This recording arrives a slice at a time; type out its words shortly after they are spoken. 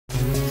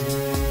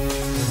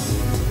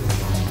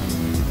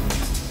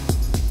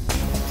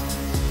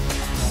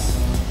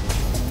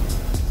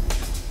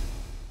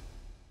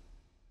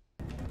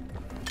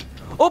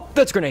Oh,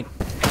 that's a grenade.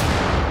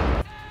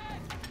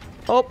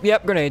 Oh,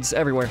 yep, grenades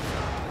everywhere.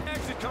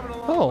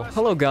 Oh,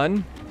 hello,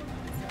 gun.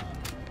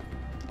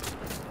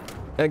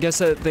 I guess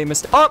they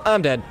missed. Oh,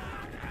 I'm dead.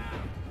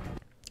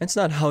 That's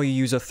not how you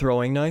use a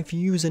throwing knife. You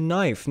use a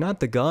knife, not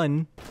the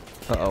gun.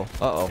 Uh-oh,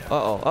 uh-oh,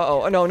 uh-oh,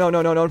 uh-oh. No, no,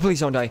 no, no, no,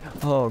 please don't die.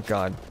 Oh,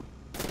 God.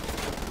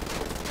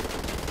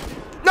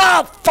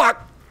 No,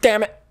 fuck!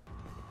 Damn it!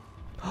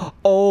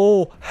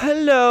 Oh,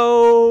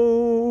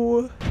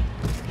 hello!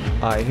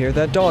 I hear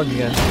that dog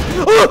again.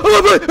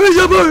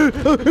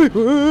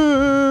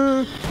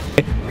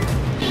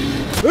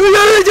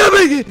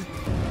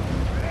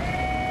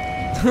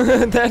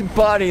 That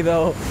body,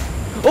 though.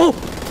 Oh!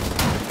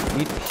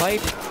 Eat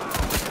pipe.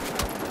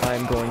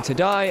 I'm going to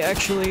die,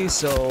 actually,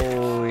 so...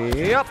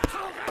 Yep.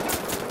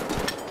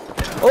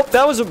 Oh,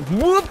 that was a...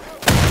 Whoop!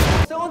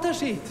 Was ist der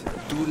Unterschied?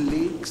 Du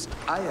legst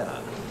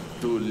Eier.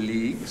 Du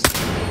liegst.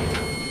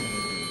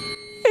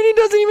 And he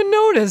doesn't even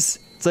notice.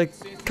 It's like,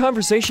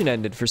 conversation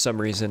ended for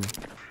some reason.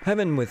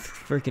 Heaven with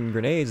freaking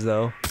grenades,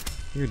 though.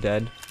 You're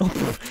dead. Oh,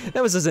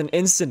 that was just an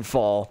instant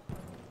fall.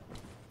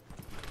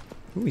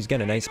 Ooh, he's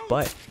got a nice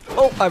butt.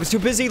 Oh, I was too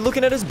busy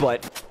looking at his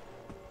butt.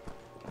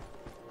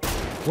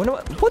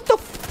 What the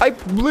f- I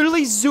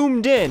literally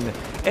zoomed in,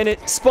 and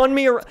it spun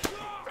me around.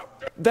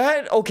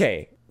 That,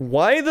 okay.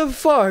 Why the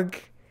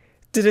fuck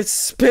did it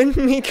spin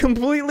me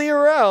completely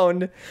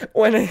around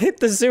when I hit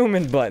the zoom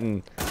in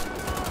button?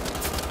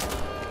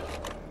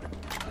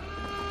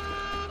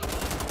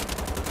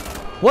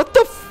 What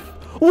the f-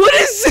 What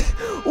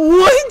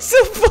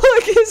the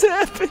fuck is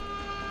happening?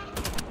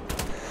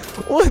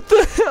 What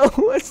the hell?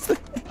 What's the-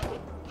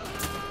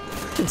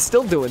 It's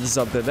still doing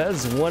something. That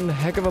is one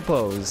heck of a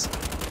pose.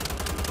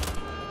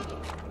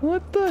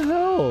 What the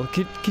hell?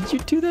 Could you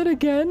do that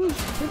again?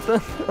 What the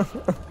hell?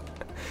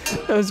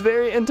 That was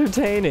very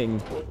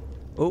entertaining.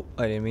 Oh,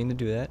 I didn't mean to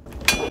do that.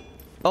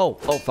 Oh,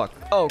 oh fuck.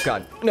 Oh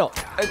god. No.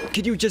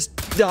 Could you just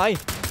die?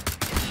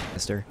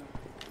 Mister.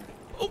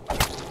 Oh,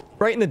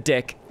 right in the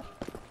dick.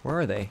 Where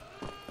are they?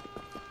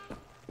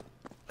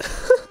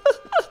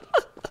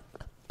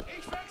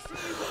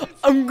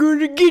 I'm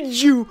gonna get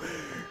you!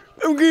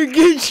 I'm gonna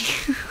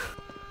get you!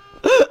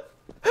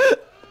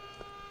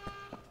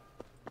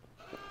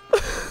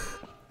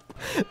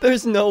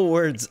 There's no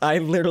words. I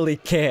literally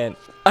can't.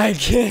 I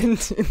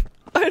can't.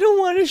 I don't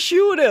want to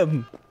shoot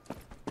him.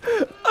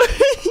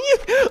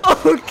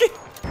 Okay.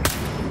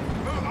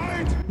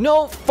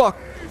 No, fuck.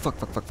 Fuck,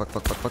 fuck, fuck, fuck,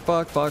 fuck, fuck, fuck,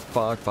 fuck, fuck,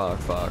 fuck, fuck, fuck,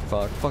 fuck,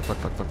 fuck, fuck,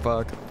 fuck, fuck,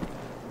 fuck.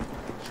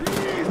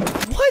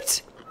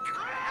 What?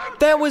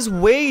 That was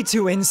way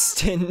too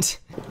instant.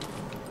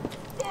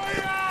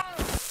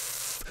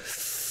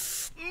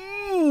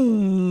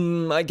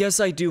 I guess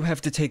I do have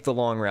to take the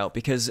long route,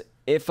 because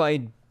if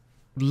I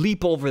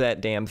leap over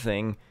that damn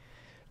thing,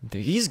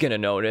 he's gonna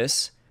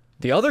notice.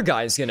 The other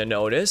guy's gonna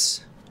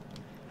notice.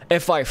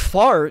 If I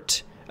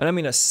fart, and I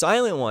mean a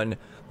silent one,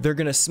 they're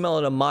gonna smell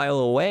it a mile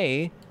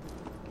away.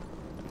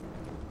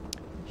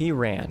 He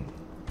ran.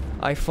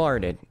 I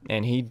farted,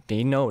 and he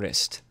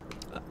noticed.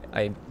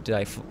 Yep,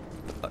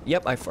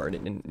 I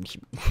farted, and he,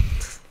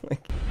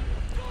 like,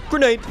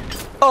 grenade!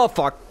 Oh,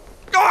 fuck!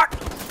 Ah!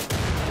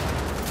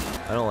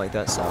 I don't like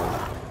that sound.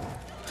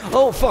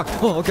 Oh, fuck!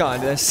 Oh, god,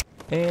 that's...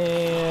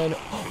 And...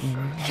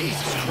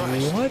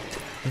 What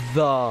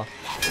the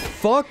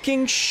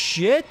fucking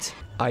shit?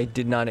 I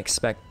did not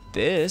expect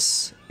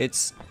this.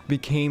 It's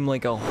became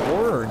like a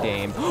horror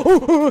game.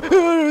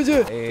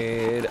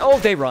 And, oh,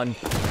 they run.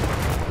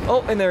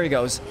 Oh, and there he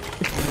goes.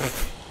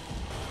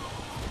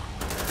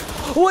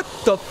 What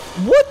the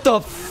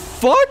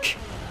fuck?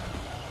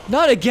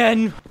 Not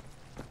again.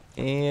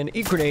 And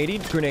eat grenade,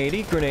 eat grenade,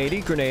 eat grenade,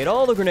 eat grenade.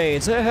 All the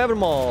grenades, I have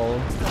them all.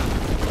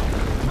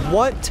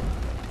 What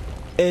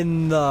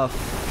in the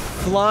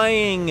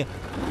flying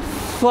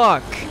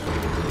fuck?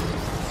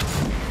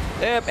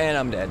 Yep, and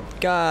I'm dead.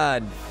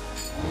 God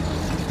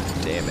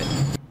damn it.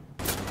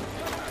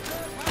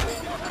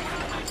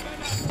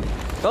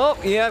 Oh,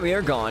 yeah, we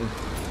are gone.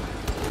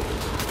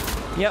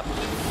 Yep,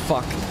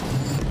 fuck.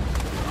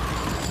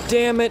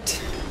 Damn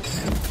it.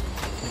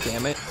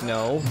 Damn it,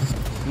 no.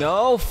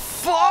 No,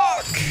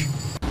 fuck!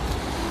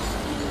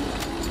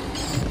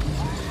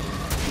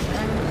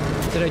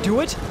 Did I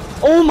do it?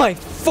 Oh my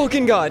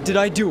fucking god, did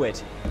I do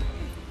it?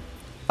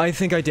 I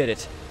think I did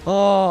it.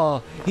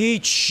 Oh,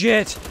 eat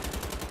shit.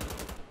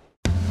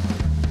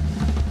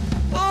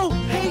 Oh,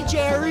 hey,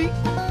 Jerry.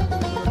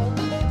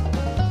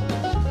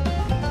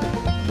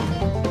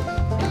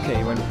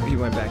 Okay, he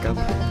went back up.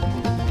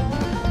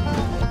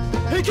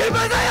 He came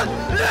back down!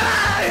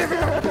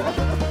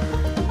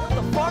 What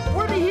the fuck?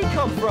 Where did he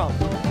come from?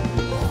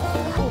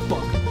 Oh,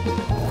 fuck.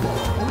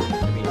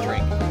 I mean,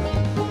 drink.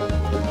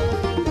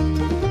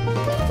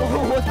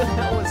 Oh, what the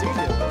hell is he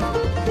doing?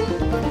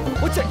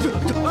 What's that?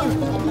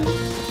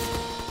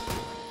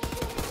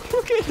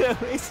 Look at him,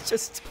 he's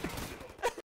just...